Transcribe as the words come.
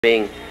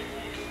being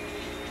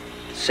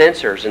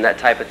censors and that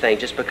type of thing,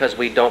 just because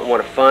we don't want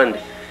to fund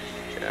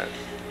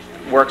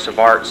works of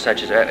art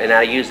such as, and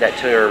I use that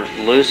term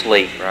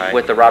loosely, right,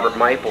 with the Robert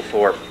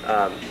Mapplethorpe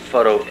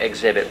photo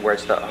exhibit, where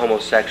it's the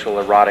homosexual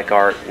erotic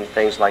art and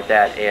things like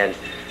that, and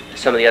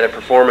some of the other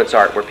performance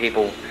art where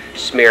people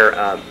smear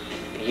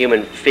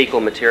human fecal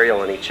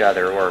material on each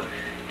other, or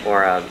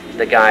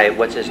the guy,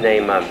 what's his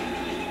name,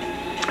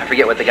 I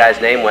forget what the guy's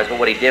name was, but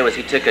what he did was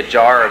he took a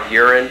jar of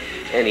urine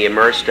and he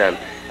immersed a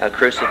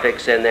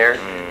crucifix in there,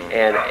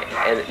 and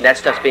that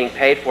stuff's being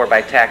paid for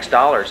by tax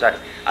dollars.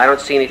 I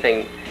don't see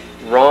anything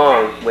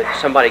wrong with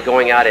somebody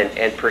going out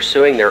and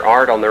pursuing their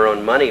art on their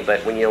own money,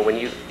 but when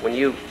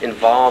you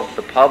involve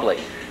the public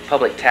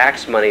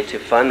tax money to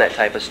fund that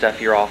type of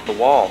stuff, you're off the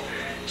wall.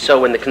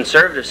 So when the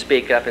conservatives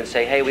speak up and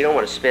say, hey, we don't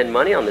want to spend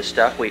money on this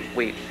stuff,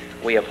 we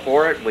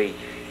abhor it, we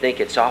think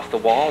it's off the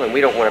wall, and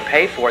we don't want to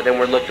pay for it, then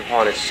we're looked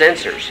upon as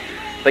censors.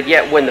 But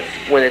yet when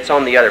it's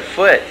on the other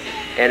foot,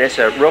 and it's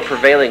a real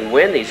prevailing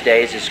wind these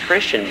days, is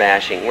Christian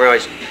bashing. We're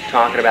always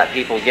talking about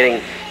people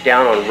getting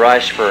down on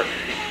Rush for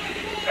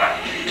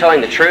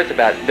telling the truth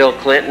about Bill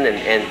Clinton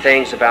and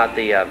things about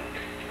the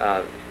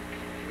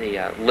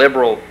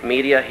liberal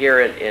media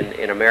here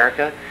in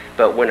America.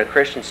 But when a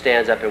Christian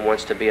stands up and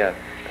wants to be a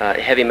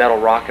heavy metal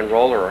rock and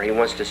roller, or he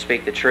wants to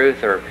speak the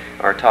truth, or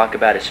talk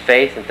about his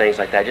faith and things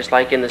like that, just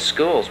like in the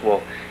schools,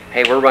 well,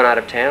 hey, we're run out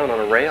of town on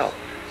a rail.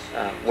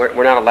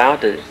 We're not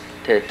allowed to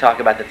talk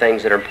about the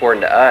things that are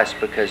important to us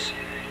because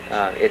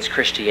it's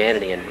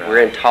Christianity, and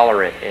we're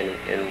intolerant,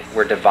 and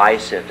we're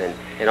divisive,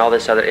 and all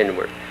this other, and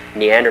we're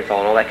Neanderthal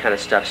and all that kind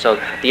of stuff. So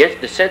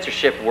the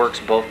censorship works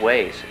both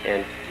ways,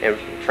 and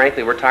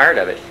frankly, we're tired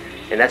of it.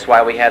 And that's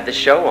why we have this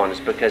show on, is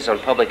because on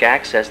public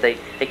access, they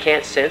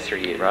can't censor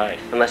you, right,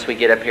 unless we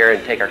get up here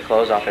and take our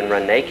clothes off and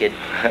run naked.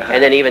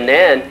 And then even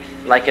then,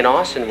 like in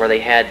Austin, where they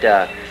had,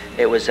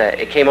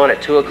 it came on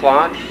at 2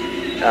 o'clock,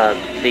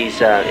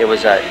 it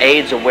was an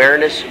AIDS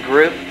awareness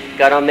group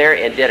got on there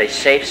and did a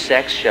safe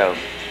sex show.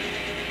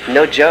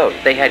 No joke.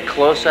 They had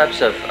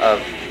close-ups of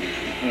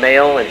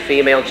male and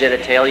female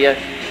genitalia,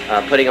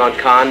 putting on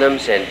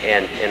condoms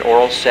and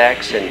oral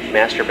sex and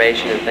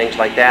masturbation and things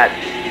like that.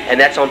 And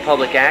that's on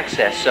public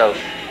access. So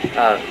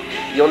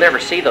you'll never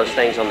see those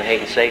things on the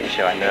Hatin Satan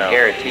show. I can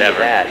guarantee you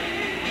that.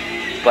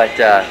 But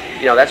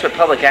that's what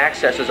public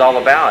access is all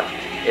about,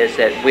 is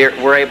that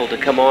we're able to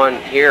come on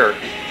here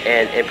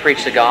and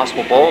preach the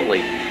gospel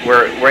boldly.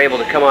 We're able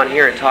to come on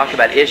here and talk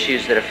about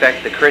issues that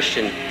affect the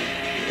Christian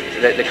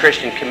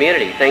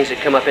community, things that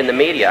come up in the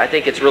media. I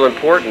think it's real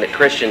important that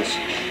Christians.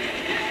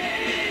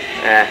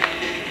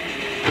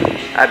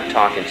 I'm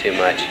talking too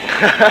much.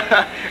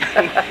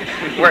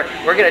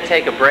 we're going to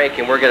take a break,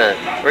 and we're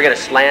gonna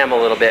slam a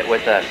little bit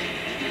with I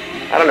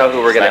don't know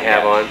who we're going to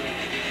have on.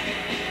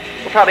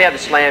 We'll probably have the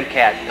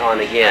Slamcat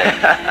on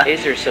again.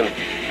 These are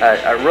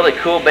a really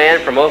cool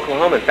band from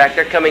Oklahoma. In fact,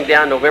 they're coming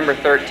down November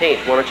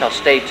 13th. Why don't y'all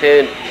stay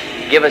tuned?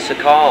 Give us a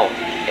call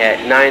at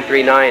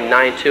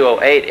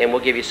 939-9208, and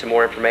we'll give you some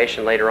more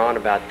information later on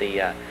about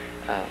the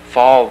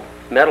Fall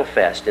Metal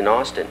Fest in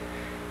Austin.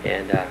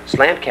 And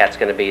Slamcat's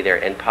going to be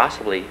there, and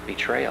possibly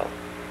Betrayal.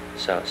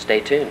 So stay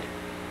tuned.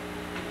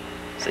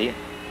 See you.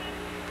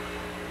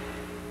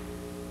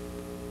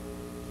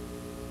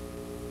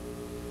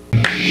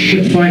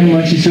 Quit fighting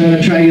amongst each other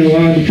and try to get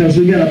along, because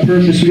we got a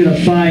purpose, we got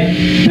a fight.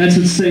 That's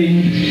with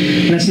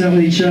Satan. That's not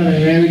with each other,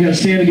 man. We got to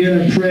stand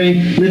together and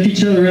pray, lift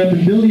each other up,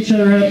 and build each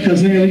other up,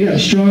 because, man, we got a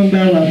strong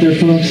battle out there,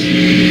 folks.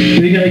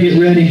 We got to get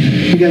ready.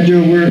 We got to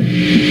do our work.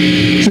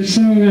 So the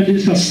song we're going to do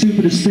is called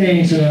Stupidest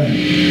Things.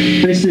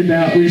 Basically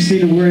we just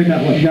need to worry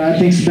about what God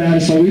thinks about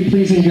us. Are we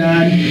pleasing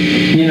God?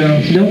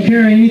 Don't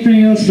care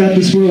anything else about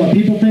this world. What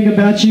people think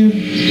about you,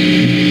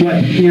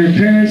 what your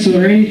parents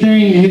or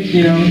anything,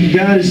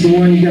 God is the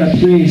one you got to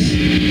please.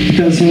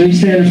 Because when we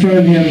stand in front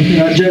of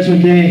Him on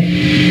Judgment Day,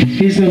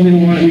 He's going to be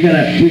the one we got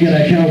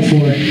to account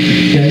for.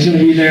 He's going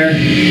to be there,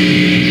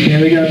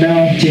 and we got to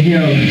bow to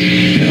Him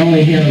and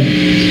only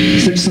Him.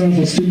 6 songs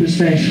on Stupidest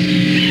Things.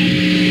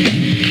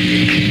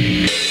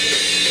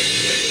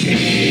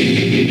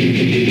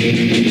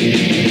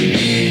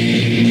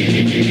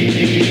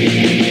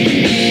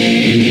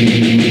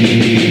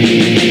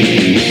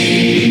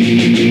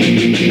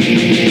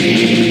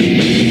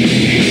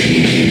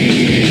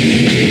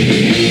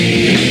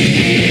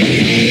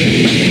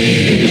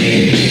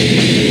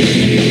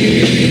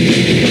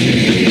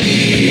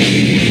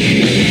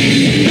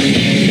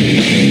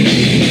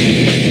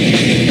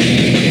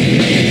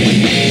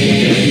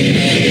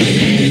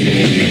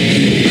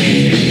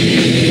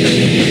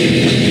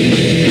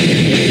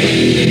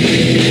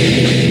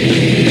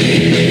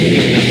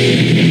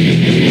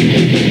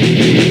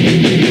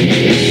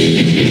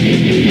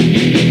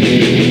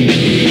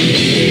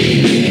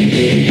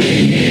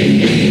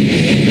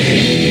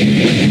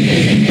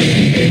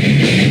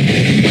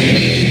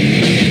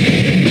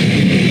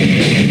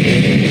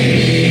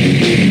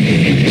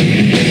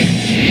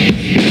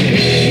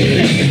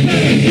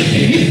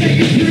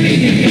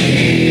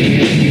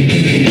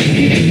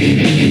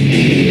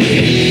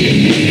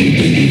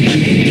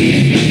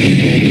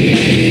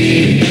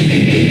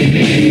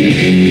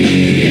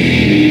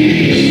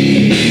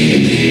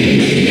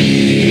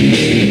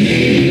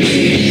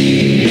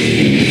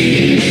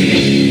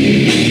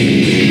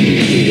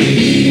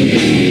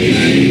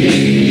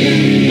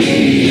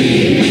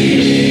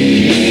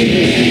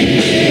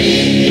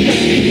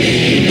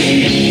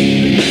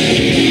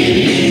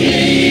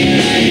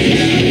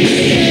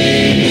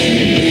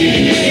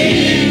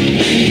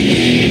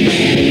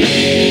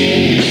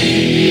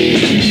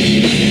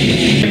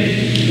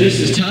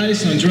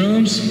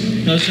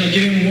 drums. Let's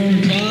give him a warm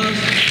applause.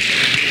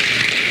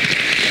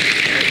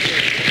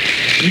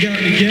 We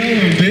got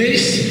Miguel on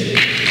bass.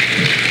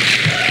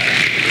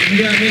 We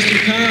got Mr.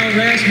 Kyle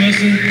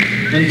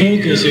Rasmussen on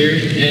vocals here,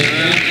 and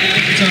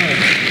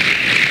guitar.